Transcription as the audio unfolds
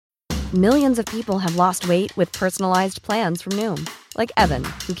Millions of people have lost weight with personalized plans from Noom. Like Evan,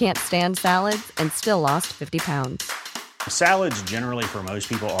 who can't stand salads and still lost 50 pounds. Salads generally for most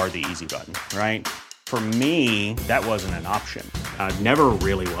people are the easy button, right? For me, that wasn't an option. I never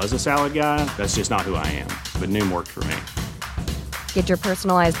really was a salad guy. That's just not who I am. But Noom worked for me. Get your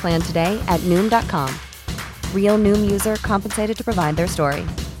personalized plan today at Noom.com. Real Noom user compensated to provide their story.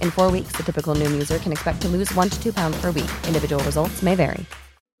 In 4 weeks, the typical Noom user can expect to lose 1 to 2 pounds per week. Individual results may vary.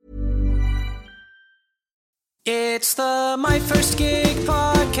 It's the My First Gig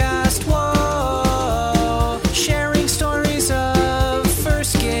podcast. Whoa, sharing stories of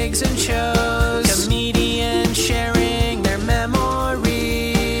first gigs and shows. Comedians sharing their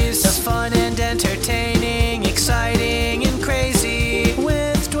memories. The fun and entertaining, exciting and crazy.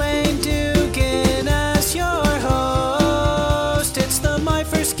 With Dwayne Dugan as your host. It's the My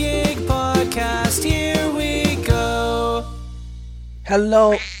First Gig podcast. Here we go.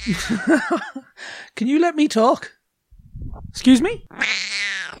 Hello. Can you let me talk? Excuse me?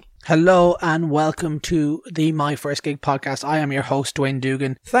 Hello and welcome to the My First Gig podcast. I am your host, Dwayne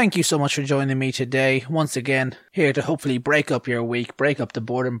Dugan. Thank you so much for joining me today. Once again, here to hopefully break up your week, break up the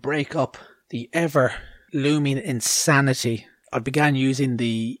boredom, break up the ever looming insanity. I began using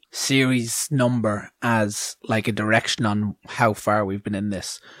the series number as like a direction on how far we've been in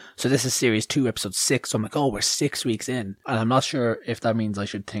this. So this is series 2, episode 6. So I'm like, oh, we're 6 weeks in. And I'm not sure if that means I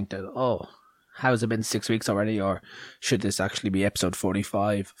should think that, oh, how's it been 6 weeks already? Or should this actually be episode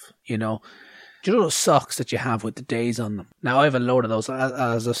 45? You know? Do you know those socks that you have with the days on them? Now, I have a load of those.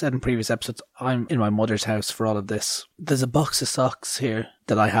 As I've said in previous episodes, I'm in my mother's house for all of this. There's a box of socks here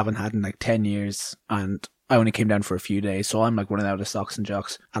that I haven't had in like 10 years. And I only came down for a few days, so I'm like running out of socks and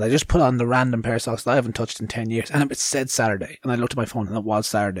jocks. And I just put on the random pair of socks that I haven't touched in 10 years. And it said Saturday. And I looked at my phone and it was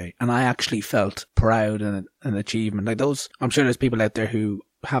Saturday. And I actually felt proud and an achievement. Like those, I'm sure there's people out there who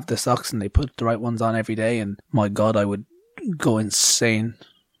have the socks and they put the right ones on every day. And my God, I would go insane.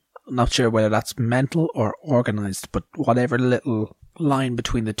 I'm not sure whether that's mental or organized, but whatever little line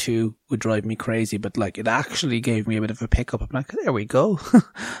between the two would drive me crazy. But like, it actually gave me a bit of a pickup. I'm like, there we go.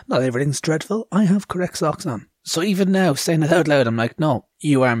 Not everything's dreadful. I have correct socks on. So even now, saying it out loud, I'm like, no,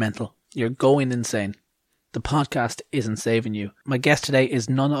 you are mental. You're going insane. The podcast isn't saving you. My guest today is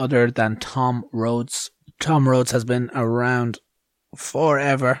none other than Tom Rhodes. Tom Rhodes has been around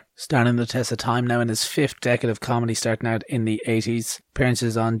forever, standing the test of time now in his 5th decade of comedy, starting out in the 80s.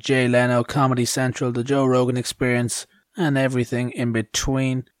 Appearances on Jay Leno, Comedy Central, The Joe Rogan Experience, and everything in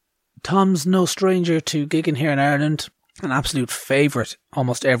between. Tom's no stranger to gigging here in Ireland, an absolute favourite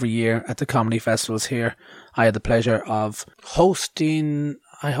almost every year at the comedy festivals here. I had the pleasure of hosted,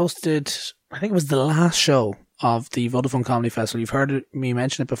 I think it was the last show of the Vodafone Comedy Festival. You've heard me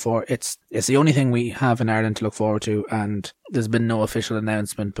mention it before. It's the only thing we have in Ireland to look forward to, and there's been no official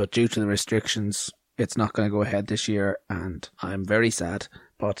announcement, but due to the restrictions, it's not going to go ahead this year, and I'm very sad.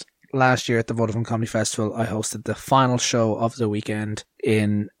 But last year at the Vodafone Comedy Festival, I hosted the final show of the weekend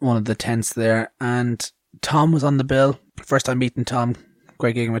in one of the tents there, and Tom was on the bill. First time meeting Tom,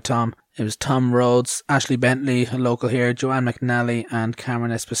 great gigging with Tom. It was Tom Rhodes, Ashley Bentley, a local here, Joanne McNally, and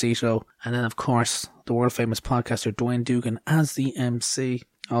Cameron Esposito. And then, of course, the world-famous podcaster Dwayne Dugan as the MC.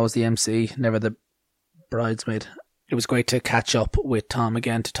 Always the MC, never the bridesmaid. It was great to catch up with Tom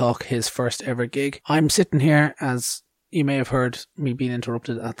again to talk his first ever gig. I'm sitting here, as you may have heard me being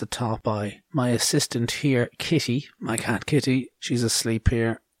interrupted at the top by my assistant here, Kitty, my cat Kitty. She's asleep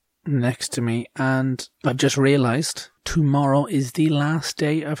here next to me, and I've just realised tomorrow is the last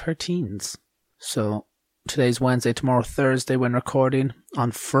day of her teens. So today's Wednesday, tomorrow Thursday when recording.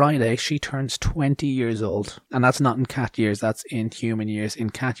 On Friday she turns 20 years old, and that's not in cat years, that's in human years. In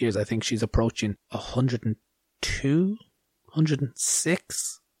cat years I think she's approaching 102,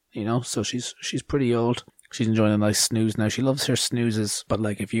 106, you know, so she's pretty old. She's enjoying a nice snooze now. She loves her snoozes, but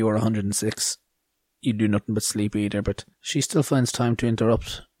like if you were 106 you'd do nothing but sleep either. But she still finds time to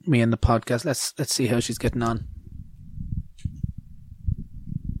interrupt me in the podcast. Let's see how she's getting on.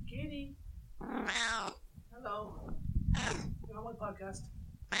 Kitty. Hello. You're on my podcast.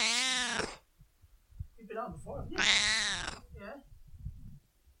 You've been on before, haven't you?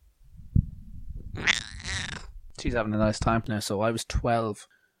 Yeah. She's having a nice time now. So I was 12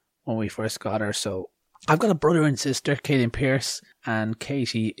 when we first got her. So I've got a brother and sister, Katie and Pierce, and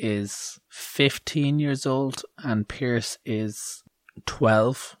Katie is 15 years old and Pierce is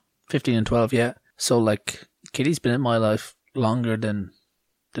 12. 15 and 12, yeah. So like, Katie's been in my life longer than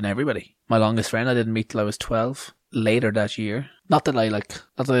everybody. My longest friend I didn't meet till I was 12. Later that year. Not that I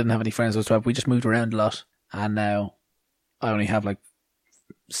didn't have any friends when I was 12. We just moved around a lot. And now I only have like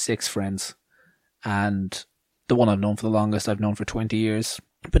 6 friends. And the one I've known for the longest, I've known for 20 years.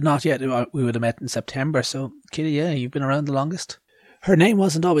 but not yet. We would have met in September. So, Kitty, yeah, you've been around the longest. Her name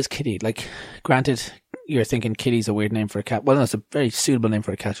wasn't always Kitty. Like, granted, you're thinking Kitty's a weird name for a cat. Well, no, it's a very suitable name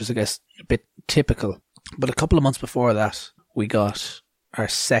for a cat. Just, I guess, a bit typical. But a couple of months before that, we got our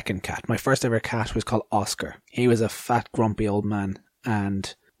second cat. My first ever cat was called Oscar. He was a fat, grumpy old man.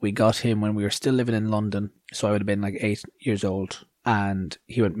 And we got him when we were still living in London. So I would have been like 8 years old. And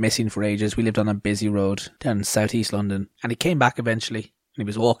he went missing for ages. We lived on a busy road down in southeast London. And he came back eventually. And he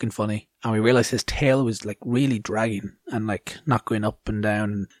was walking funny. And we realised his tail was like really dragging and like not going up and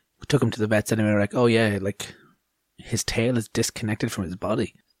down. And we took him to the vets and we were like, oh yeah, like his tail is disconnected from his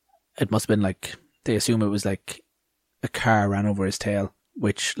body. It must have been like, they assume it was like a car ran over his tail,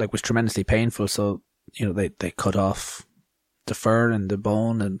 which like was tremendously painful. So, you know, they cut off the fur and the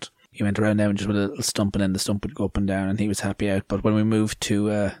bone, and he went around now and just with a little stump, and then the stump would go up and down, and he was happy out. But when we moved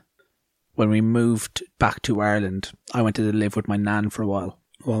back to Ireland, I went to live with my nan for a while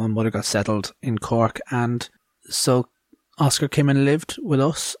my mother got settled in Cork, and so Oscar came and lived with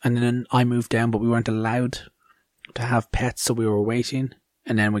us, and then I moved down, but we weren't allowed to have pets, so we were waiting.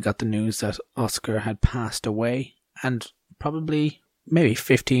 And then we got the news that Oscar had passed away, and probably maybe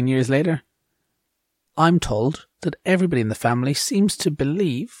 15 years later, I'm told that everybody in the family seems to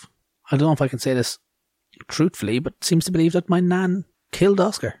believe, I don't know if I can say this truthfully, but seems to believe that my nan killed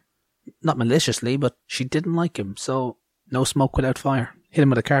Oscar. Not maliciously, but she didn't like him, so no smoke without fire. Hit him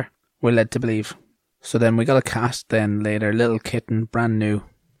with a car, we're led to believe. So then we got a cat then later, little kitten, brand new,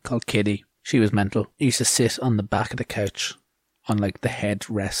 called Kitty. She was mental. Used to sit on the back of the couch on like the head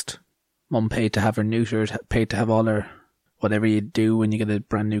rest. Mum paid to have her neutered, paid to have all her, whatever you do when you get a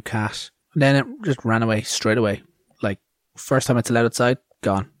brand new cat. And then it just ran away straight away. Like, first time it's allowed outside,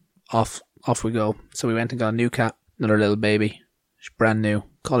 gone. Off we go. So we went and got a new cat, another little baby. She's brand new.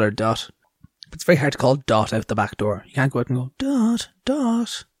 Call her Dot. But it's very hard to call Dot out the back door. You can't go out and go, Dot,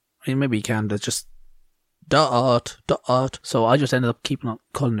 Dot. I mean, maybe you can, but it's just Dot, Dot. So I just ended up keeping on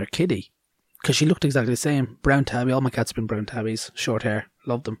calling her Kitty. Because she looked exactly the same. Brown tabby. All my cats have been brown tabbies. Short hair.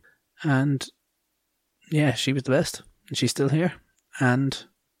 Loved them. And yeah, she was the best. And she's still here. And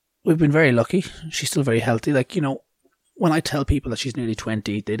we've been very lucky. She's still very healthy. Like, you know, when I tell people that she's nearly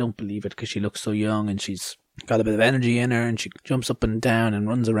 20, they don't believe it because she looks so young and she's got a bit of energy in her and she jumps up and down and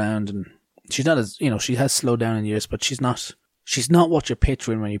runs around. And she's not as, you know, she has slowed down in years, but she's not what you're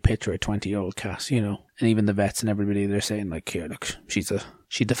picturing when you picture a 20-year-old cat, you know. And even the vets and everybody, they're saying like, here, look,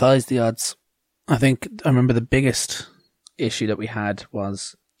 she defies the odds. I remember the biggest issue that we had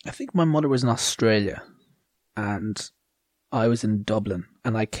was, I think my mother was in Australia and I was in Dublin,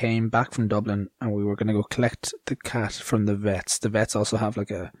 and I came back from Dublin and we were going to go collect the cat from the vets. The vets also have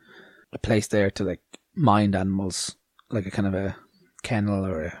like a place there to like mind animals, like a kind of a kennel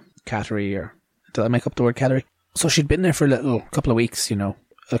or a cattery, or did I make up the word cattery? So she'd been there for a couple of weeks, you know,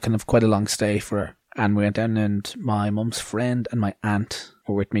 a kind of quite a long stay for her. And we went down and my mum's friend and my aunt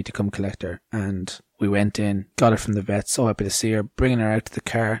were with me to come collect her. And we went in, got her from the vet, so happy to see her, bringing her out to the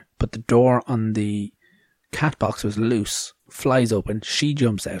car. But the door on the cat box was loose, flies open, she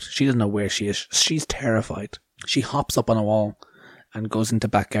jumps out. She doesn't know where she is. She's terrified. She hops up on a wall and goes into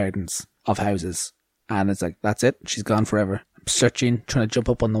back gardens of houses. And it's like, that's it. She's gone forever. I'm searching, trying to jump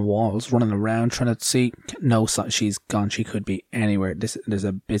up on the walls, running around, trying to see. No, she's gone. She could be anywhere. There's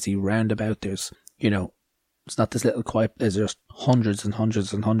a busy roundabout. There's, you know, it's not this little quiet. There's just hundreds and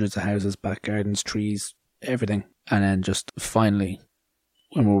hundreds and hundreds of houses, back gardens, trees, everything. And then just finally,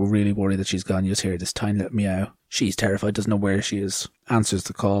 when we're really worried that she's gone, you just hear this tiny little meow. She's terrified, doesn't know where she is. Answers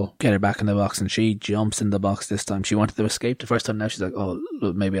the call, get her back in the box, and she jumps in the box this time. She wanted to escape the first time. Now she's like, oh,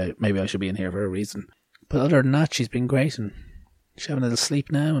 look, maybe I should be in here for a reason. But other than that, she's been great, and she's having a little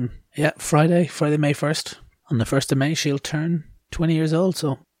sleep now. And yeah, Friday, May 1st. On the 1st of May, she'll turn 20 years old,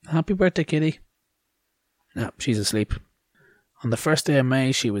 so happy birthday, Kitty. No, she's asleep. On the first day of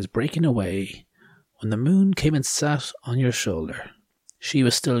May, she was breaking away when the moon came and sat on your shoulder. She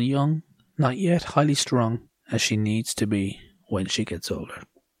was still young, not yet highly strung, as she needs to be when she gets older.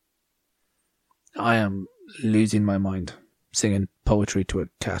 I am losing my mind singing poetry to a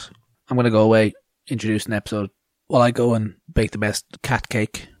cat. I'm going to go away, introduce an episode while I go and bake the best cat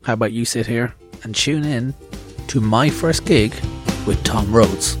cake. How about you sit here and tune in to my first gig with Tom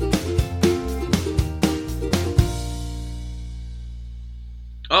Rhodes.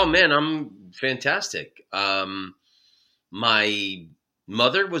 Oh man, I'm fantastic. My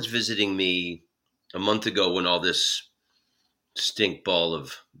mother was visiting me a month ago when all this stink ball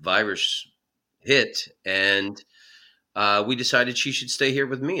of virus hit, and we decided she should stay here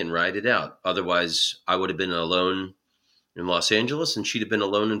with me and ride it out. Otherwise, I would have been alone in Los Angeles and she'd have been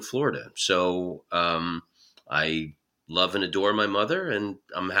alone in Florida. So I love and adore my mother, and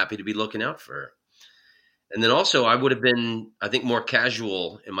I'm happy to be looking out for her. And then also, I would have been, I think, more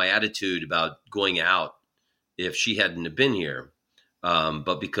casual in my attitude about going out if she hadn't have been here.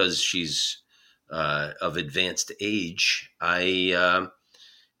 But because she's of advanced age, I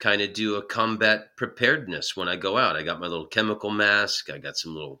kind of do a combat preparedness when I go out. I got my little chemical mask. I got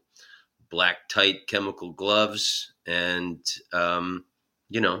some little black tight chemical gloves, and,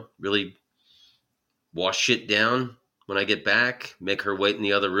 really wash shit down when I get back, make her wait in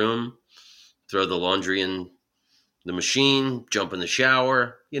the other room, throw the laundry in the machine, jump in the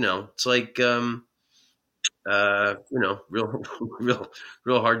shower. It's like, real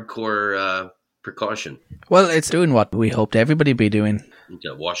hardcore precaution. Well, it's doing what we hoped everybody be doing.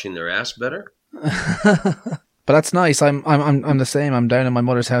 Washing their ass better. But that's nice. I'm the same. I'm down in my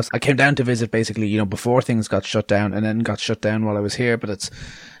mother's house. I came down to visit basically, before things got shut down, and then got shut down while I was here. But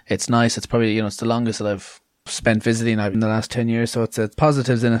it's nice. It's probably, it's the longest that I've spent visiting in the last 10 years. So it's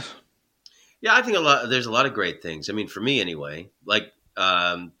positives in it. Yeah, I think there's a lot of great things. I mean, for me anyway, like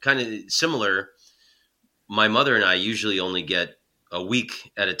kind of similar. My mother and I usually only get a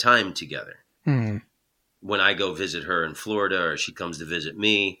week at a time together. When I go visit her in Florida, or she comes to visit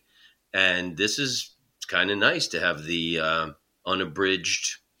me. And this is kind of nice to have the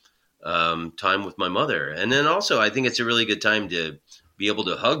unabridged time with my mother. And then also, I think it's a really good time to be able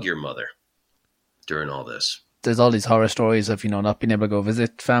to hug your mother during all this. There's all these horror stories of, not being able to go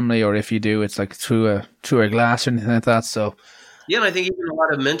visit family, or if you do, it's like through a glass or anything like that. So, yeah, and I think even a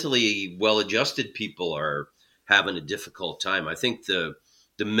lot of mentally well-adjusted people are having a difficult time. I think the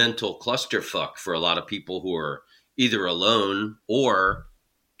mental clusterfuck for a lot of people who are either alone or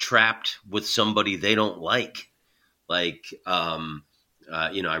trapped with somebody they don't like. Like,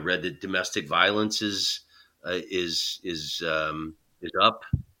 I read that domestic violence is up,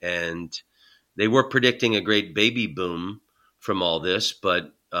 and they were predicting a great baby boom from all this,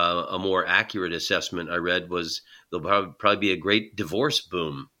 but a more accurate assessment I read was there'll probably be a great divorce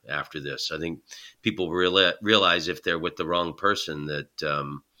boom after this. I think people realize if they're with the wrong person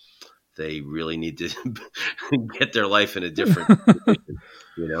that they really need to get their life in a different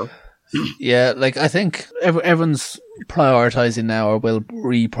position, Yeah, like I think everyone's prioritizing now, or will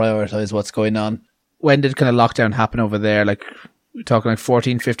reprioritize what's going on. When did kind of lockdown happen over there? Like, we're talking like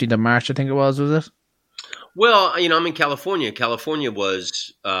 14th, 15th of March, I think it was it? Well, I'm in California. California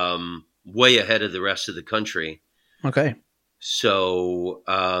was way ahead of the rest of the country. Okay. So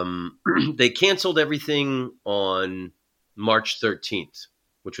they canceled everything on March 13th,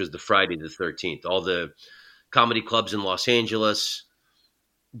 which was the Friday the 13th. All the comedy clubs in Los Angeles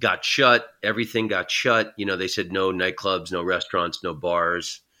got shut. Everything got shut. They said no nightclubs, no restaurants, no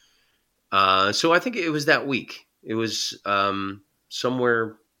bars. So I think it was that week. It was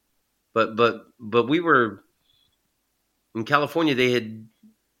somewhere, but we were in California. They had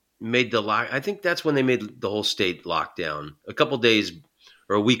made I think that's when they made the whole state lockdown. A couple days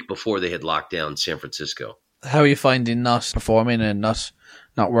or a week before they had locked down San Francisco. How are you finding not performing and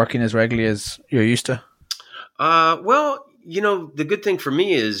not working as regularly as you're used to? Well, the good thing for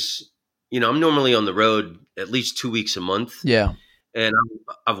me is, I'm normally on the road at least 2 weeks a month. Yeah. And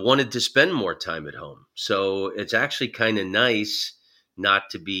I've wanted to spend more time at home. So it's actually kind of nice not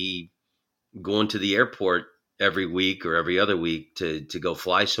to be going to the airport every week or every other week to go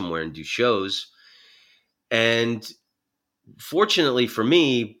fly somewhere and do shows. And fortunately for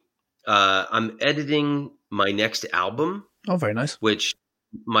me, I'm editing my next album. Oh, very nice. Which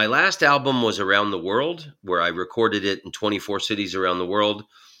my last album was Around the World, where I recorded it in 24 cities around the world.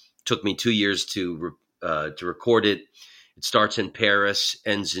 Took me 2 years to record it. It starts in Paris,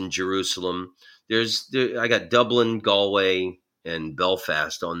 ends in Jerusalem. I got Dublin, Galway, and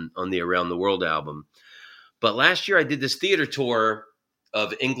Belfast on the Around the World album. But last year I did this theater tour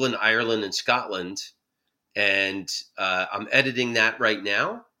of England, Ireland, and Scotland, and I'm editing that right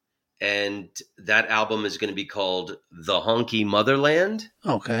now. And that album is going to be called The Honky Motherland.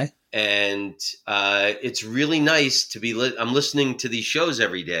 Okay. And it's really nice to be I'm listening to these shows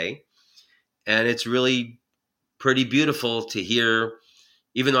every day, and it's really pretty beautiful to hear.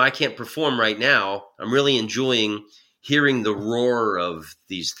 Even though I can't perform right now, I'm really enjoying hearing the roar of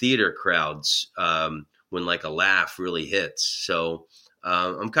these theater crowds when like a laugh really hits. So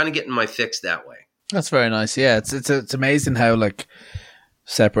I'm kind of getting my fix that way. That's very nice. Yeah, it's amazing how like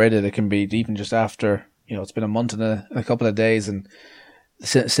separated it can be, even just after, it's been a month and a couple of days, and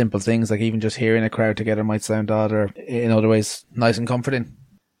simple things like even just hearing a crowd together might sound odd, or in other ways nice and comforting.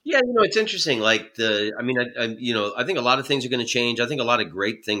 Yeah, it's interesting. Like I think a lot of things are going to change. I think a lot of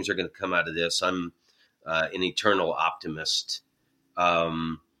great things are going to come out of this. I'm an eternal optimist.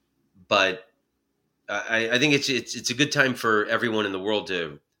 But I think it's a good time for everyone in the world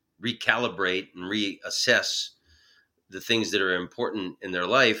to recalibrate and reassess the things that are important in their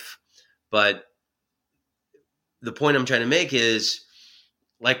life. But the point I'm trying to make is,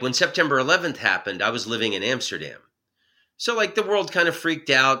 like, when September 11th happened, I was living in Amsterdam. So, like, the world kind of freaked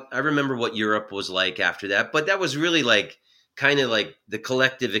out. I remember what Europe was like after that, but that was really like kind of like the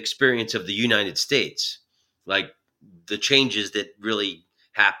collective experience of the United States, like the changes that really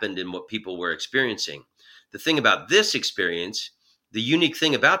happened and what people were experiencing. The thing about this experience, the unique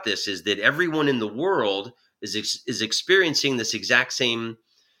thing about this is that everyone in the world is experiencing this exact same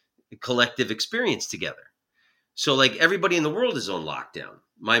collective experience together. So, like, everybody in the world is on lockdown.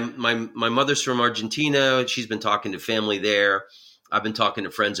 My mother's from Argentina. She's been talking to family there. I've been talking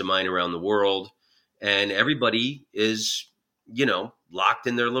to friends of mine around the world, and everybody is, locked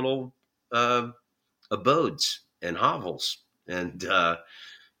in their little abodes and hovels. And I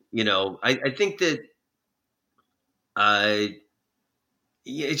think that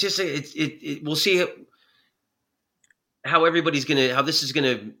it's just we'll see how this is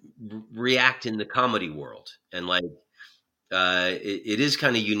gonna react in the comedy world. And like, it is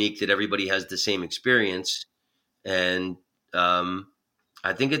kind of unique that everybody has the same experience. And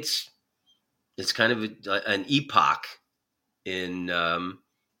I think it's kind of an epoch in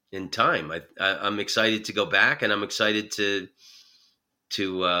time. I'm excited to go back, and I'm excited to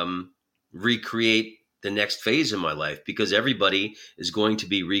recreate the next phase in my life, because everybody is going to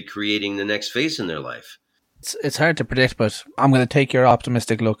be recreating the next phase in their life. It's hard to predict, but I'm going to take your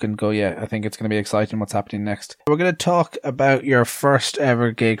optimistic look and go, yeah, I think it's going to be exciting what's happening next. We're going to talk about your first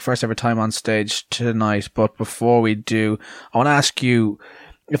ever gig, first ever time on stage tonight. But before we do, I want to ask you,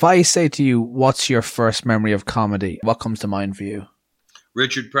 if I say to you, what's your first memory of comedy? What comes to mind for you?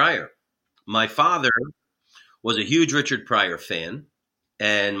 Richard Pryor. My father was a huge Richard Pryor fan,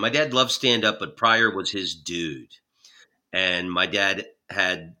 and my dad loved stand-up, but Pryor was his dude. And my dad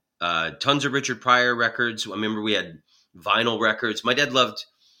had tons of Richard Pryor records. I remember we had vinyl records. My dad loved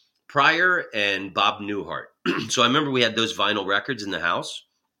Pryor and Bob Newhart. So I remember we had those vinyl records in the house.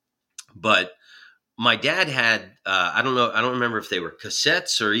 But my dad had, I don't remember if they were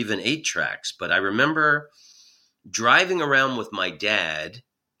cassettes or even 8-tracks, but I remember driving around with my dad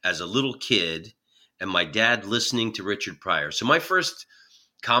as a little kid, and my dad listening to Richard Pryor. So my first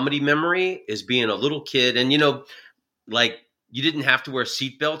comedy memory is being a little kid. And, like, you didn't have to wear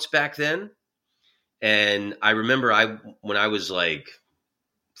seatbelts back then. And I remember when I was like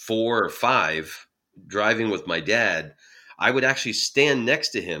 4 or 5, driving with my dad, I would actually stand next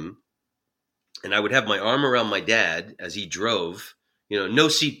to him, and I would have my arm around my dad as he drove, no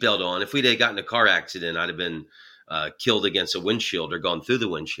seatbelt on. If we'd have gotten in a car accident, I'd have been killed against a windshield or gone through the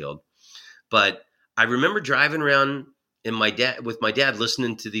windshield. But I remember driving around with my dad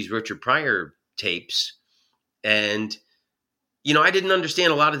listening to these Richard Pryor tapes. And I didn't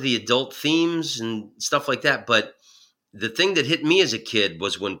understand a lot of the adult themes and stuff like that. But the thing that hit me as a kid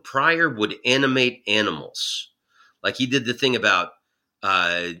was when Pryor would animate animals. Like, he did the thing about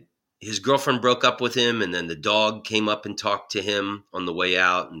his girlfriend broke up with him, and then the dog came up and talked to him on the way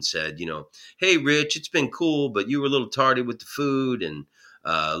out and said, hey, Rich, it's been cool, but you were a little tardy with the food, and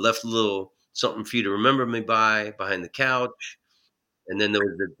left a little something for you to remember me by behind the couch. And then there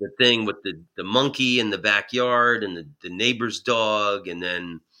was the thing with the monkey in the backyard and the neighbor's dog. And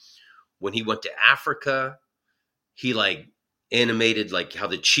then when he went to Africa, he like animated like how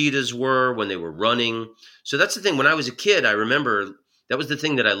the cheetahs were when they were running. So that's the thing. When I was a kid, I remember that was the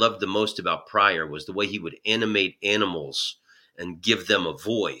thing that I loved the most about Pryor, was the way he would animate animals and give them a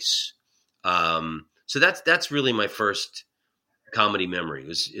voice. So that's really my first comedy memory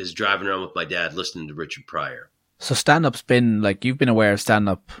is driving around with my dad listening to Richard Pryor. So stand-up's been, like, you've been aware of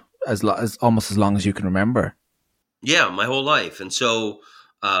stand-up as almost as long as you can remember. Yeah, my whole life. And so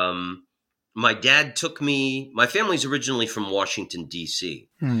my dad took me, my family's originally from Washington, D.C.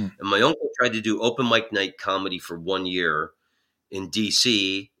 And my uncle tried to do open mic night comedy for 1 year in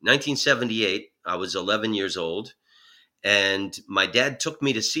D.C. 1978. I was 11 years old. And my dad took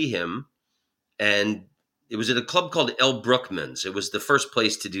me to see him. And it was at a club called El Brookman's. It was the first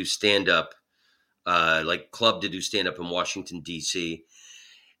place to do stand-up. Club to do stand-up in Washington, D.C.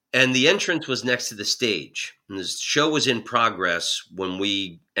 And the entrance was next to the stage. And the show was in progress when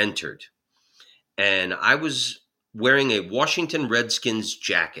we entered. And I was wearing a Washington Redskins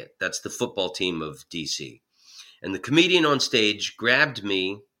jacket. That's the football team of D.C. And the comedian on stage grabbed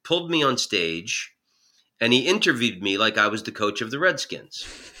me, pulled me on stage, and he interviewed me like I was the coach of the Redskins.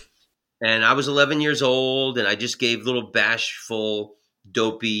 And I was 11 years old, and I just gave little bashful,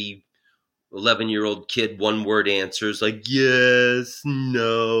 dopey 11-year-old kid one-word answers like, yes,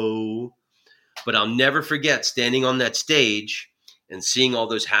 no. But I'll never forget standing on that stage and seeing all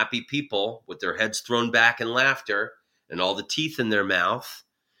those happy people with their heads thrown back in laughter and all the teeth in their mouth.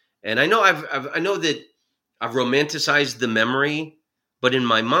 And I know I know that I've romanticized the memory, but in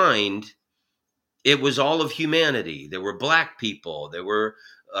my mind, it was all of humanity. There were Black people, there were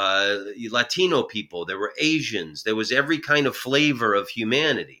Latino people, there were Asians. There was every kind of flavor of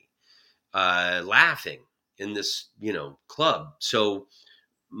humanity laughing in this, club. So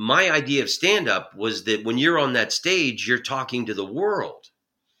my idea of stand-up was that when you're on that stage, you're talking to the world.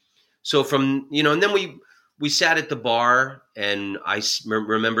 So and then we sat at the bar, and I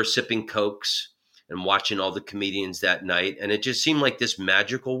remember sipping Cokes and watching all the comedians that night. And it just seemed like this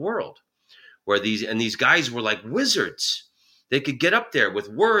magical world where these guys were like wizards. They could get up there with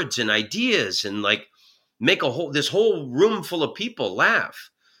words and ideas and like make this whole room full of people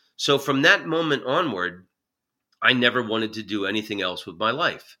laugh. So from that moment onward, I never wanted to do anything else with my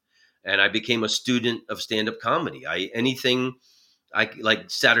life. And I became a student of stand-up comedy.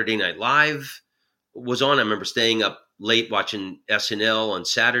 Like Saturday Night Live was on. I remember staying up late watching SNL on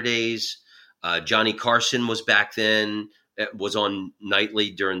Saturdays. Johnny Carson was back then, was on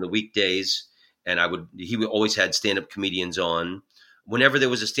nightly during the weekdays. And he always had stand-up comedians on. Whenever there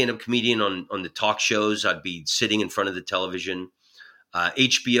was a stand-up comedian on the talk shows, I'd be sitting in front of the television.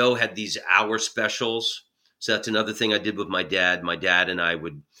 HBO had these hour specials. So that's another thing I did with my dad. My dad and I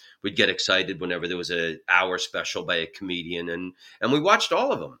would get excited whenever there was an hour special by a comedian, and we watched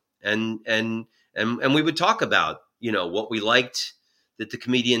all of them. And we would talk about, what we liked that the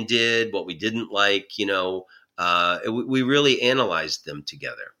comedian did, what we didn't like, we really analyzed them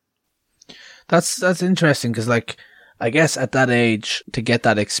together. That's interesting because, I guess at that age, to get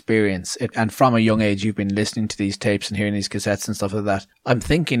that experience, and from a young age, you've been listening to these tapes and hearing these cassettes and stuff like that. I'm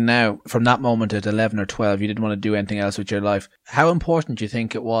thinking now, from that moment at 11 or 12, you didn't want to do anything else with your life. How important do you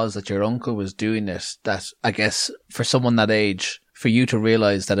think it was that your uncle was doing this? That, I guess, for someone that age, for you to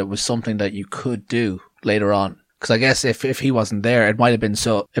realize that it was something that you could do later on? Because I guess if he wasn't there, it might have been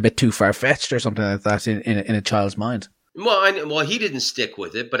a bit too far-fetched or something like that in a child's mind. Well, he didn't stick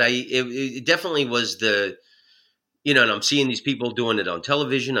with it, but it definitely was and I'm seeing these people doing it on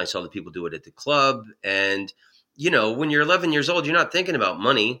television. I saw the people do it at the club. And, when you're 11 years old, you're not thinking about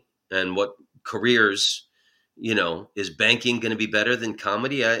money and what careers, is banking going to be better than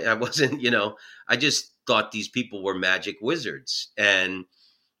comedy? I wasn't, I just thought these people were magic wizards and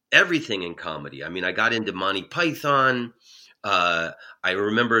everything in comedy. I mean, I got into Monty Python. I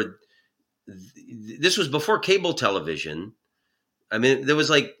remember this was before cable television. I mean, there was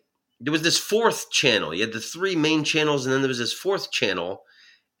this fourth channel. You had the three main channels, and then there was this fourth channel.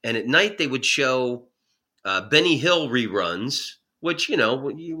 And at night they would show Benny Hill reruns, which,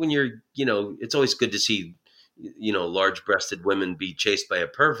 when you're, it's always good to see, large-breasted women be chased by a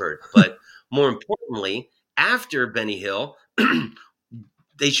pervert. But more importantly, after Benny Hill,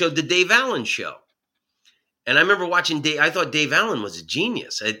 they showed the Dave Allen Show. And I remember watching I thought Dave Allen was a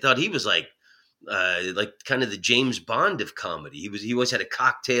genius. I thought he was like kind of the James Bond of comedy. He always had a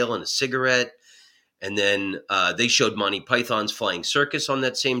cocktail and a cigarette. And then they showed Monty Python's Flying Circus on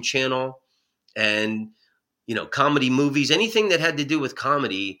that same channel. And, comedy movies, anything that had to do with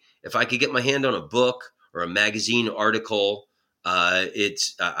comedy, if I could get my hand on a book or a magazine article,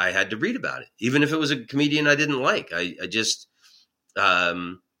 I had to read about it. Even if it was a comedian I didn't like. I just,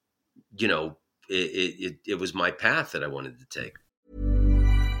 it was my path that I wanted to take.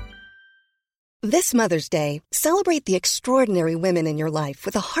 This Mother's Day, celebrate the extraordinary women in your life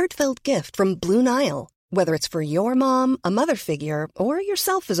with a heartfelt gift from Blue Nile. Whether it's for your mom, a mother figure, or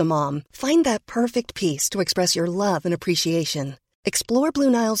yourself as a mom, find that perfect piece to express your love and appreciation. Explore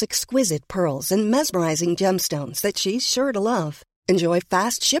Blue Nile's exquisite pearls and mesmerizing gemstones that she's sure to love. Enjoy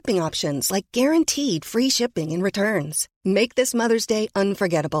fast shipping options like guaranteed free shipping and returns. Make this Mother's Day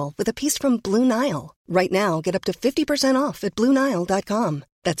unforgettable with a piece from Blue Nile. Right now, get up to 50% off at BlueNile.com.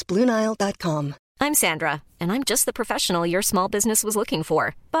 That's BlueNile.com. I'm Sandra, and I'm just the professional your small business was looking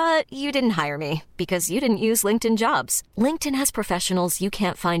for. But you didn't hire me because you didn't use LinkedIn Jobs. LinkedIn has professionals you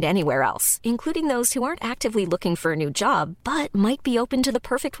can't find anywhere else, including those who aren't actively looking for a new job, but might be open to the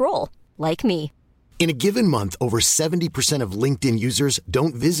perfect role, like me. In a given month, over 70% of LinkedIn users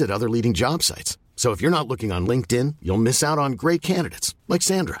don't visit other leading job sites. So if you're not looking on LinkedIn, you'll miss out on great candidates like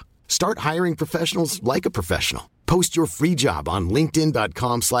Sandra. Start hiring professionals like a professional. Post your free job on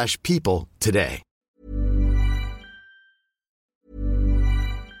linkedin.com/people today.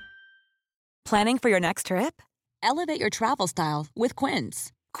 Planning for your next trip? Elevate your travel style with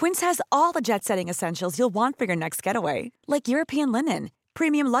Quince. Quince has all the jet-setting essentials you'll want for your next getaway, like European linen,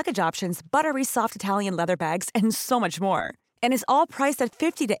 premium luggage options, buttery soft Italian leather bags, and so much more. and is all priced at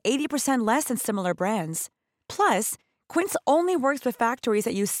 50 to 80% less than similar brands. Plus, Quince only works with factories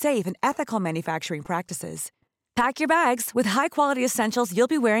that use safe and ethical manufacturing practices. Pack your bags with high-quality essentials you'll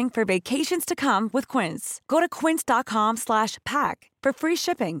be wearing for vacations to come with Quince. Go to quince.com/pack for free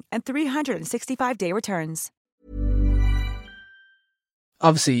shipping and 365-day returns.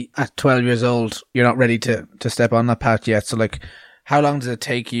 Obviously, at 12 years old, you're not ready to step on that path yet. So, like, how long does it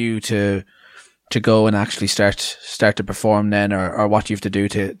take you to go and actually start to perform then, or what you have to do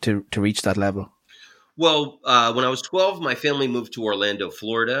to reach that level? Well, when I was 12, my family moved to Orlando,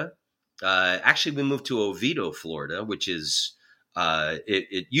 Florida. Actually, we moved to Oviedo, Florida, which is,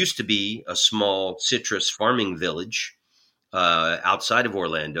 it used to be a small citrus farming village outside of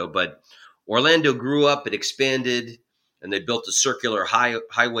Orlando. But Orlando grew up, it expanded, and they built a circular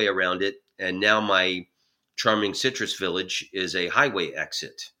highway around it. And now my charming citrus village is a highway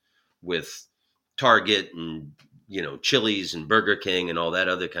exit with Target and, Chili's and Burger King and all that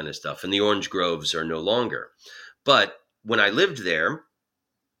other kind of stuff. And the orange groves are no longer. But when I lived there,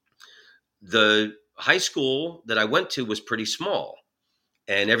 the high school that I went to was pretty small,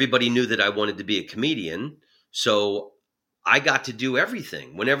 and everybody knew that I wanted to be a comedian. So I got to do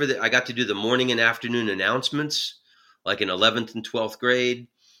everything. I got to do the morning and afternoon announcements, like in 11th and 12th grade.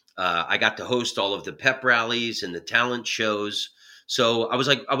 I got to host all of the pep rallies and the talent shows. So I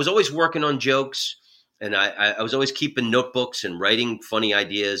was always working on jokes, and I was always keeping notebooks and writing funny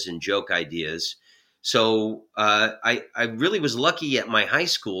ideas and joke ideas. So I really was lucky at my high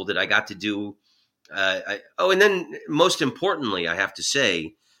school that I got to do. And then most importantly, I have to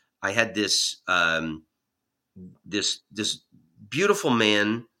say, I had this beautiful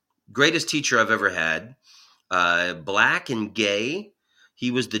man, greatest teacher I've ever had, black and gay. He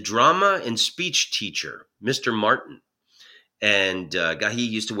was the drama and speech teacher, Mr. Martin. And he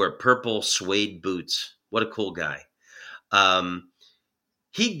used to wear purple suede boots. What a cool guy.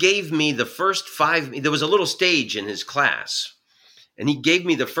 He gave me the first there was a little stage in his class, and he gave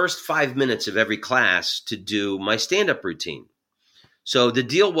me the first 5 minutes of every class to do my stand-up routine. So the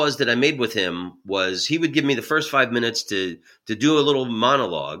deal was that I made with him was he would give me the first 5 minutes to do a little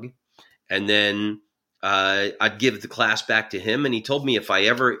monologue, and then I'd give the class back to him. And he told me if I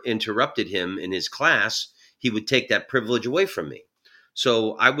ever interrupted him in his class, he would take that privilege away from me.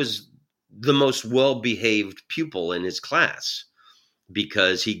 So I was the most well-behaved pupil in his class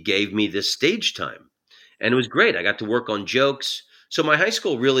because he gave me this stage time. And it was great. I got to work on jokes. So my high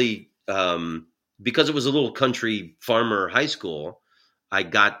school really, because it was a little country farmer high school, I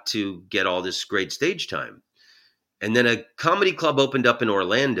got to get all this great stage time. And then a comedy club opened up in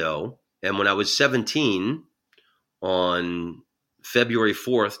Orlando. And when I was 17, on February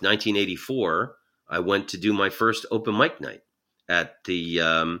 4th, 1984, I went to do my first open mic night at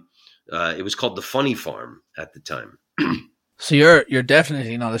the, it was called the Funny Farm at the time. So you're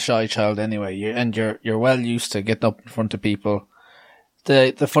definitely not a shy child anyway. You're well used to getting up in front of people.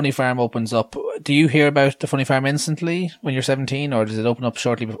 The Funny Farm opens up. Do you hear about the Funny Farm instantly when you're 17, or does it open up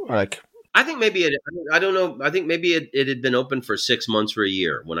shortly before, I think maybe I don't know. I think maybe it had been open for 6 months or a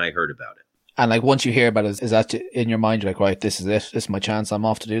year when I heard about it. And once you hear about it, is that in your mind? You're like, right, this is it. This is my chance. I'm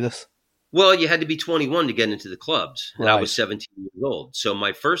off to do this. Well, you had to be 21 to get into the clubs. And right. I was 17 years old. So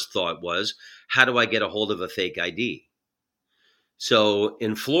my first thought was, how do I get a hold of a fake ID? So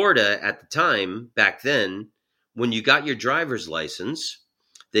in Florida at the time, back then, when you got your driver's license,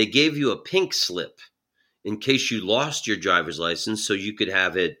 they gave you a pink slip in case you lost your driver's license so you could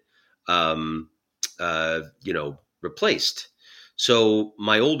have it, replaced. So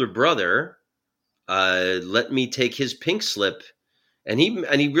my older brother let me take his pink slip, and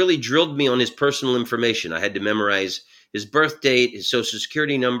he really drilled me on his personal information. I had to memorize his birth date, his social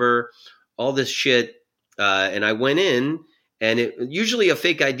security number, all this shit. And I went in, and usually a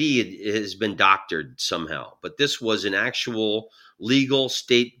fake ID has been doctored somehow, but this was an actual legal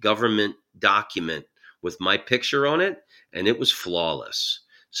state government document with my picture on it, and it was flawless.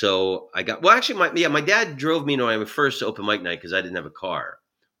 So I got, my dad drove me to my first open mic night because I didn't have a car,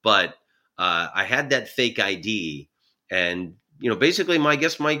 but I had that fake ID, and basically, I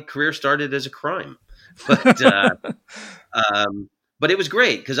guess my career started as a crime, but it was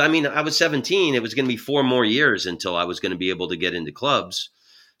great because I was 17. It was going to be 4 more years until I was going to be able to get into clubs.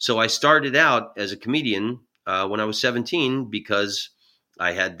 So I started out as a comedian when I was 17 because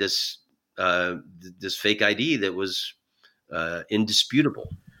I had this fake ID that was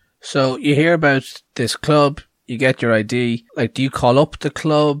indisputable. So you hear about this club, you get your ID. Do you call up the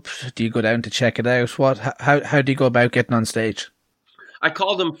club? Do you go down to check it out? How do you go about getting on stage? I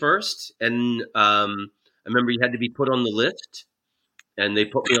called them first, and I remember you had to be put on the list, and they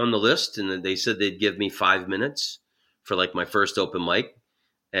put me on the list, and they said they'd give me 5 minutes for like my first open mic.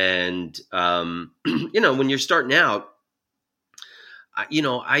 And, when you're starting out, I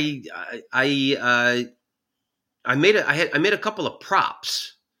made a couple of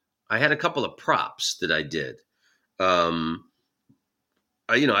props. I had a couple of props that I did. I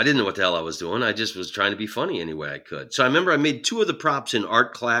didn't know what the hell I was doing. I just was trying to be funny any way I could. So I remember I made 2 of the props in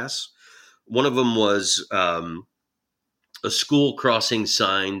art class. One of them was a school crossing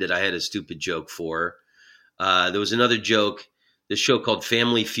sign that I had a stupid joke for. There was another joke, this show called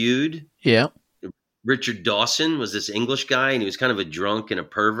Family Feud. Yeah. Richard Dawson was this English guy, and he was kind of a drunk and a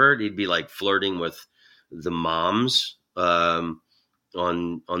pervert. He'd be like flirting with the moms on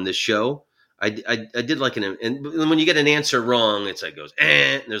this show. I did like and when you get an answer wrong, it's like goes,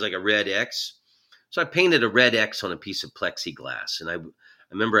 and there's like a red X. So I painted a red X on a piece of plexiglass. And I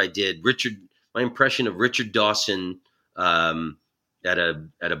remember I did my impression of Richard Dawson at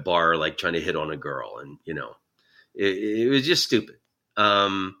a bar, like trying to hit on a girl. And, it was just stupid.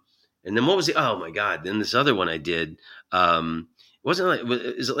 And then what was oh my God. Then this other one I did, wasn't like,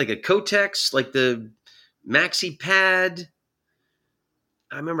 is it like a Kotex, like the maxi pad?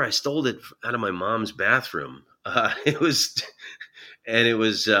 I remember I stole it out of my mom's bathroom. I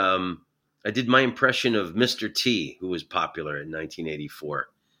did my impression of Mr. T, who was popular in 1984.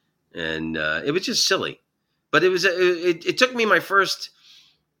 And it was just silly. But it took me my first,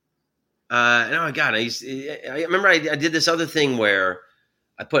 oh God, I remember I did this other thing where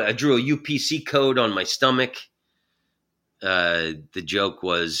I drew a UPC code on my stomach. The joke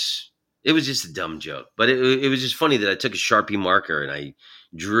was, it was just a dumb joke, but it was just funny that I took a Sharpie marker and I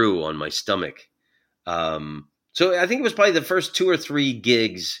drew on my stomach. So I think it was probably the first 2 or 3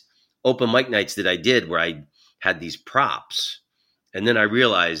 gigs, open mic nights that I did where I had these props. And then I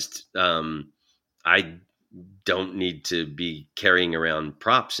realized I don't need to be carrying around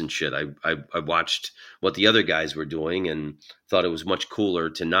props and shit. I watched what the other guys were doing and thought it was much cooler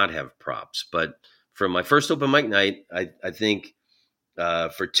to not have props. But for my first open mic night, I think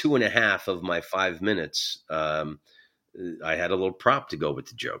for 2.5 of my 5 minutes, I had a little prop to go with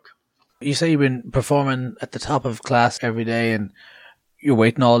the joke. You say you've been performing at the top of class every day and you're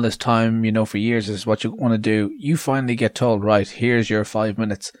waiting all this time, for years is what you want to do. You finally get told, right, here's your 5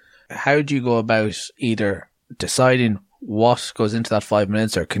 minutes. How do you go about either deciding what goes into that 5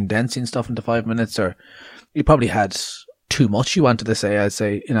 minutes or condensing stuff into 5 minutes? Or you probably had too much you wanted to say, I'd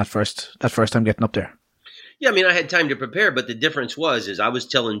say, in that first time getting up there. Yeah, I mean, I had time to prepare, but the difference is I was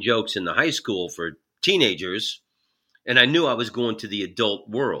telling jokes in the high school for teenagers, and I knew I was going to the adult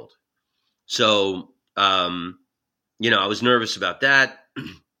world. So, I was nervous about that.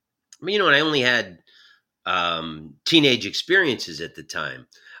 And I only had teenage experiences at the time.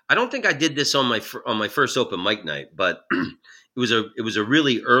 I don't think I did this on my first open mic night, but it was a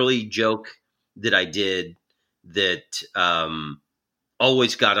really early joke that I did that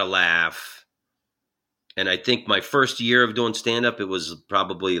always got a laugh. And I think my first year of doing stand-up, it was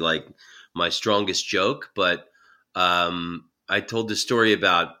probably like my strongest joke. But I told the story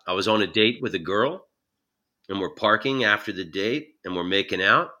about I was on a date with a girl, and we're parking after the date, and we're making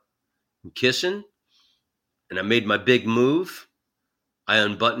out and kissing. And I made my big move. I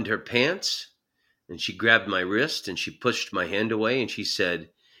unbuttoned her pants, and she grabbed my wrist, and she pushed my hand away, and she said,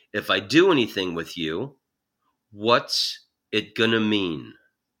 "If I do anything with you, what's it gonna mean?"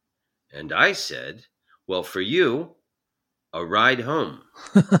 And I said, "Well, for you, a ride home."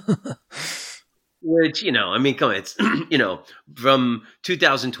 Which, come on, it's, from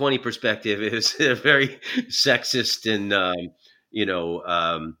 2020 perspective, it was a very sexist and,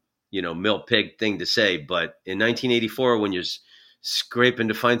 mill pig thing to say. But in 1984, when you're scraping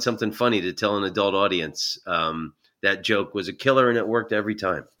to find something funny to tell an adult audience, that joke was a killer and it worked every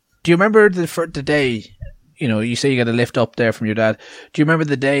time. Do you remember the day, you say you got a lift up there from your dad. Do you remember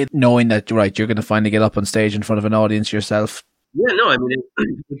the day knowing that, right, you're going to finally get up on stage in front of an audience yourself? Yeah, no, I mean,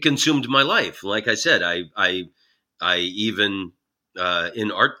 it consumed my life. Like I said, I even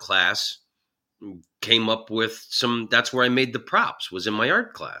in art class came up with that's where I made the props, was in my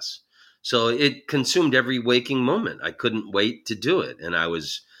art class. So it consumed every waking moment. I couldn't wait to do it. And I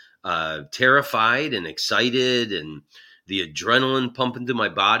was terrified and excited, and the adrenaline pumping through my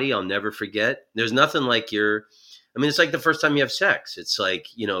body, I'll never forget. There's nothing like it's like the first time you have sex. It's like,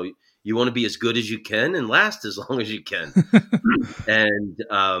 you want to be as good as you can and last as long as you can. And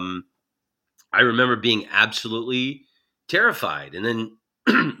I remember being absolutely terrified, and then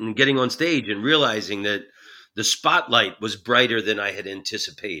getting on stage and realizing that the spotlight was brighter than I had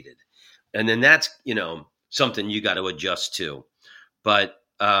anticipated. And then that's, something you got to adjust to. But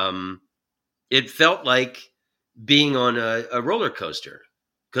it felt like being on a roller coaster,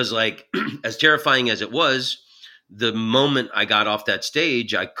 because like as terrifying as it was, the moment I got off that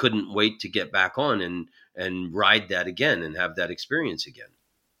stage, I couldn't wait to get back on and ride that again and have that experience again.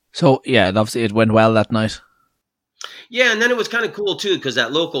 So, yeah, and obviously it went well that night. Yeah, and then it was kind of cool, too, because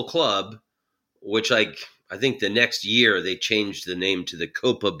that local club, which I think the next year they changed the name to the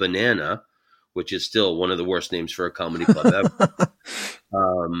Copa Banana, which is still one of the worst names for a comedy club ever.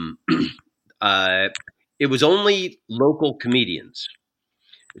 It was only local comedians.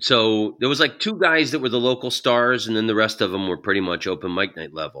 So there was like 2 guys that were the local stars, and then the rest of them were pretty much open mic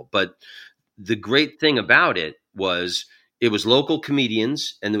night level. But the great thing about it was local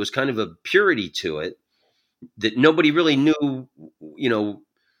comedians, and there was kind of a purity to it that nobody really knew,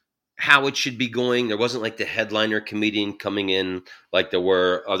 how it should be going. There wasn't like the headliner comedian coming in like there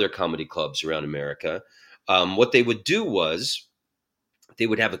were other comedy clubs around America. What they would do was they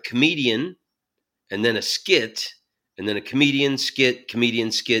would have a comedian and then a skit, and then a comedian, skit,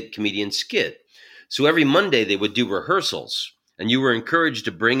 comedian, skit, comedian, skit. So every Monday they would do rehearsals, and you were encouraged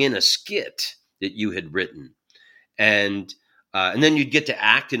to bring in a skit that you had written. And then you'd get to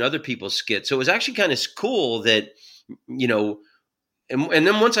act in other people's skits. So it was actually kind of cool that, and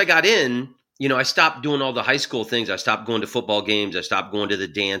then once I got in, I stopped doing all the high school things. I stopped going to football games. I stopped going to the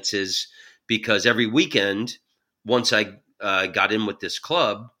dances, because every weekend, once I got in with this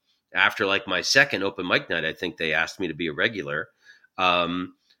club, after like my second open mic night, I think they asked me to be a regular.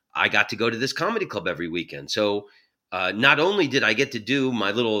 I got to go to this comedy club every weekend. So not only did I get to do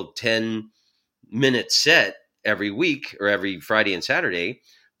my little 10-minute set every week or every Friday and Saturday,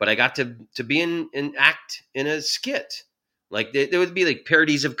 but I got to be in and act in a skit. Like there would be like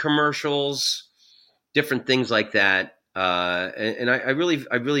parodies of commercials, different things like that. And I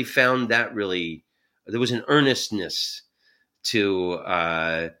really found that there was an earnestness to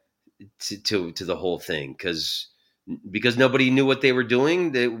the whole thing, because nobody knew what they were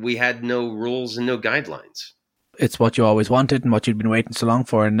doing. That we had no rules and no guidelines. It's what you always wanted and what you'd been waiting so long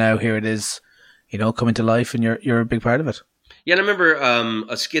for, and now here it is, coming to life, and you're a big part of it. Yeah, and I remember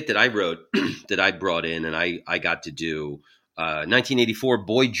a skit that I wrote that I brought in, and I got to do. 1984,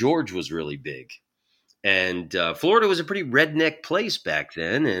 Boy George was really big, and Florida was a pretty redneck place back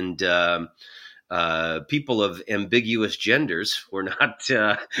then, and people of ambiguous genders were not.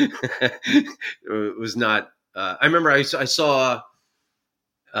 Was not. I remember I saw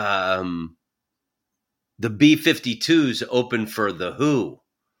the B-52s open for The Who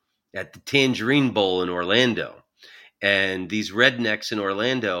at the Tangerine Bowl in Orlando. And these rednecks in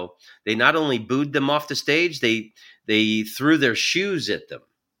Orlando, they not only booed them off the stage, they threw their shoes at them.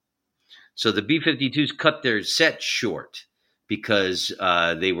 So the B-52s cut their set short because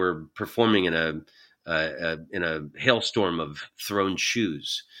they were performing in a hailstorm of thrown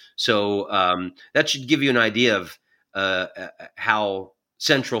shoes. So that should give you an idea of how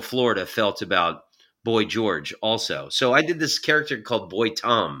Central Florida felt about Boy George also. So I did this character called Boy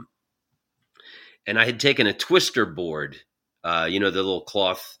Tom. And I had taken a Twister board, the little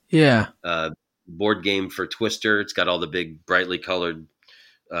cloth board game for Twister. It's got all the big brightly colored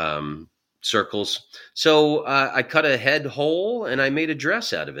circles. So I cut a head hole and I made a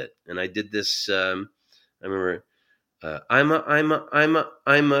dress out of it. And I did this. I remember, I'm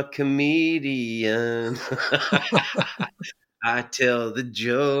a comedian. I tell the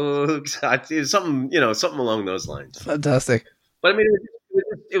jokes. Something along those lines. Fantastic. But I mean,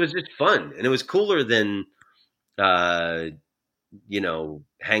 it was just fun, and it was cooler than, hanging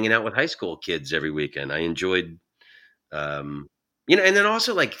out with high school kids every weekend. I enjoyed, and then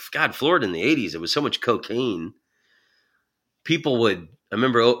also like, God, Florida in the 80s, it was so much cocaine. I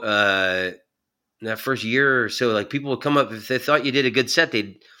remember that first year or so, like people would come up, if they thought you did a good set,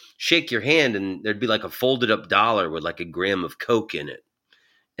 they'd shake your hand and there'd be like a folded up dollar with like a gram of coke in it.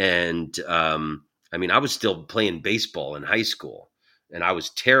 And, I was still playing baseball in high school. And I was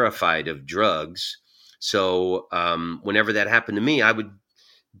terrified of drugs. So whenever that happened to me, I would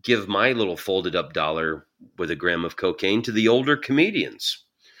give my little folded up dollar with a gram of cocaine to the older comedians.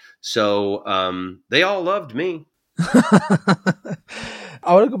 So they all loved me. I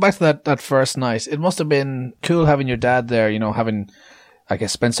want to go back to that first night. It must have been cool having your dad there, having, I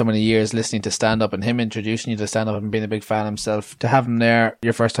guess, spent so many years listening to stand-up and him introducing you to stand-up and being a big fan himself, to have him there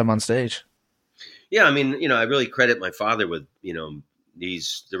your first time on stage. Yeah, I really credit my father with,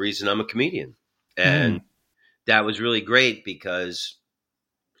 he's the reason I'm a comedian. And that was really great, because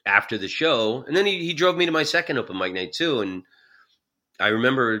after the show, and then he drove me to my second open mic night too. And I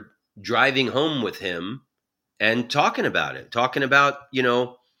remember driving home with him and talking about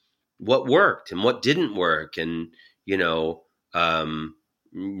what worked and what didn't work, and,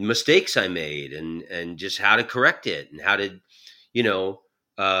 mistakes I made and just how to correct it, and how to,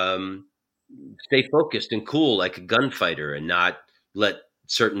 stay focused and cool like a gunfighter and not let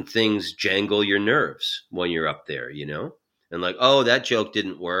certain things jangle your nerves when you're up there, you know? And like, oh, that joke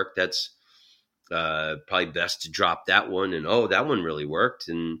didn't work. That's probably best to drop that one. And, oh, that one really worked.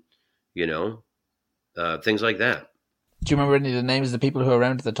 And, you know, things like that. Do you remember any of the names of the people who were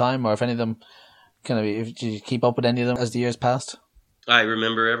around at the time, or if any of them did you keep up with any of them as the years passed? I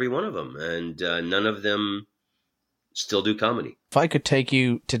remember every one of them, and none of them still do comedy. If I could take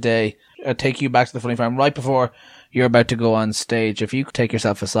you today, take you back to the Funny Farm right before you're about to go on stage, if you could take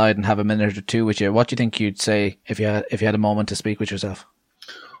yourself aside and have a minute or two with you, what do you think you'd say if you had a moment to speak with yourself?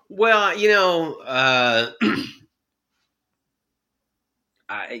 Well, you know,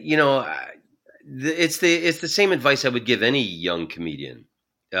 it's the same advice I would give any young comedian.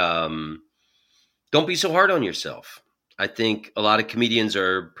 Don't be so hard on yourself. I think a lot of comedians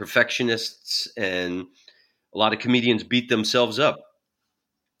are perfectionists, and a lot of comedians beat themselves up,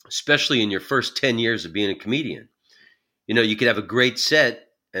 especially in your first 10 years of being a comedian. You know, you could have a great set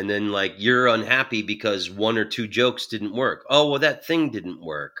and then like you're unhappy because one or two jokes didn't work. Oh, well, that thing didn't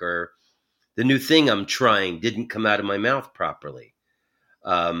work, or the new thing I'm trying didn't come out of my mouth properly.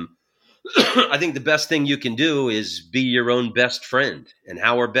 I think the best thing you can do is be your own best friend. And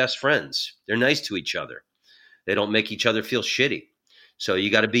how are best friends? They're nice to each other. They don't make each other feel shitty. So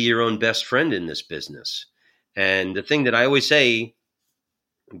you got to be your own best friend in this business. And the thing that I always say,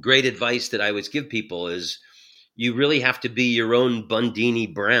 great advice that I always give people is you really have to be your own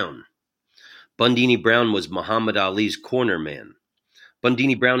Bundini Brown. Bundini Brown was Muhammad Ali's corner man.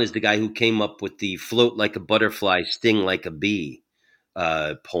 Bundini Brown is the guy who came up with the float like a butterfly, sting like a bee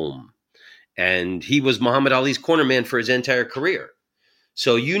poem. And he was Muhammad Ali's corner man for his entire career.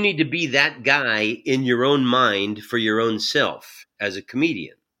 So you need to be that guy in your own mind for your own self as a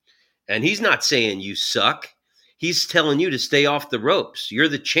comedian. And he's not saying you suck. He's telling you to stay off the ropes. You're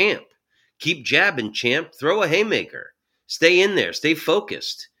the champ. Keep jabbing, champ. Throw a haymaker. Stay in there. Stay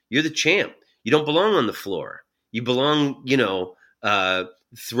focused. You're the champ. You don't belong on the floor. You belong,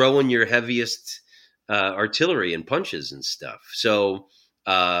 throwing your heaviest artillery and punches and stuff. So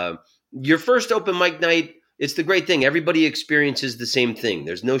your first open mic night, it's the great thing. Everybody experiences the same thing.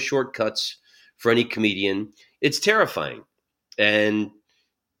 There's no shortcuts for any comedian. It's terrifying. And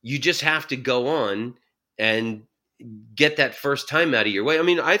you just have to go on and get that first time out of your way. I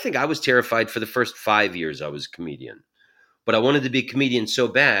mean, I think I was terrified for the first 5 years I was a comedian. But I wanted to be a comedian so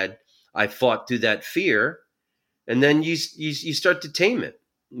bad, I fought through that fear. And then you start to tame it.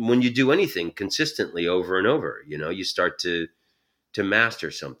 When you do anything consistently over and over, you start to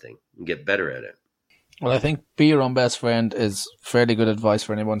master something and get better at it. Well, I think be your own best friend is fairly good advice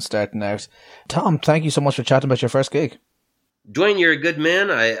for anyone starting out. Tom, thank you so much for chatting about your first gig. Dwayne, you're a good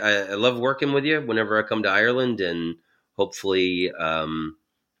man. I love working with you whenever I come to Ireland, and hopefully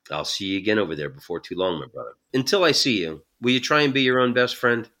I'll see you again over there before too long, my brother. Until I see you, will you try and be your own best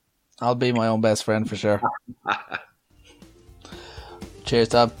friend? I'll be my own best friend for sure. Cheers,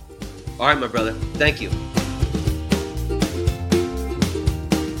 Tom. All right, my brother. Thank you.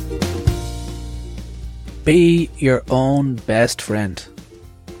 Be your own best friend.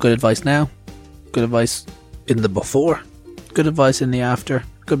 Good advice now. Good advice in the before. Good advice in the after.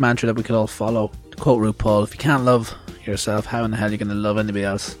 Good mantra that we could all follow. To quote RuPaul, if you can't love yourself, how in the hell are you going to love anybody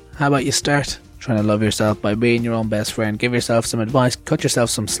else? How about you start trying to love yourself by being your own best friend? Give yourself some advice. Cut yourself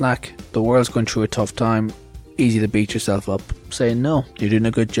some slack. The world's going through a tough time. Easy to beat yourself up. Saying no. You're doing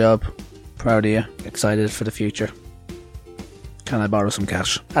a good job. Proud of you. Excited for the future. Can I borrow some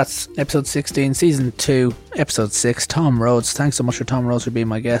cash? That's episode 16, season 2, episode 6. Tom Rhodes. Thanks so much for Tom Rhodes for being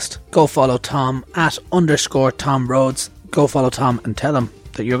my guest. Go follow Tom at _Tom Rhodes. Go follow Tom and tell him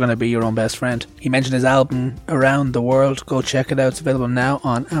that you're going to be your own best friend. He mentioned his album Around the World. Go check it out. It's available now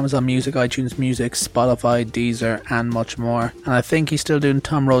on Amazon Music, iTunes Music, Spotify, Deezer, and much more. And I think he's still doing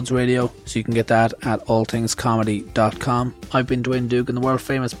Tom Rhodes Radio, so you can get that at allthingscomedy.com. I've been Dwayne Dugan, the world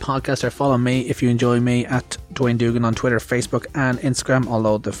famous podcaster. Follow me if you enjoy me at Dwayne Dugan on Twitter, Facebook, and Instagram,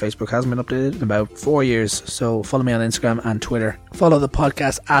 although the Facebook hasn't been updated in about 4 years. So follow me on Instagram and Twitter. Follow the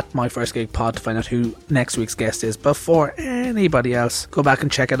podcast at My First Gig Pod to find out who next week's guest is before anybody else. Go back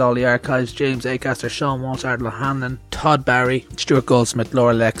and check out all the archives. James Acaster, Sean Walsh, Ardal Hanlon, Todd Barry, Stuart Goldsmith,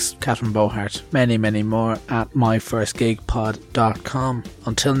 Laura Lex, Catherine Bohart, many, many more at myfirstgigpod.com.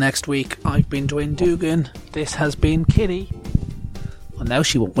 Until next week, I've been Dwayne Dugan. This has been Kitty. Well, now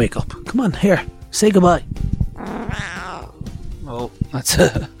she won't wake up. Come on, here, say goodbye. Oh, that's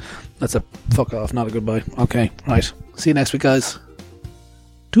a fuck off, not a goodbye. Okay, right. See you next week, guys.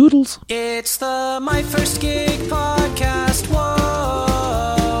 Doodles. It's the My First Gig podcast.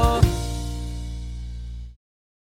 Whoa.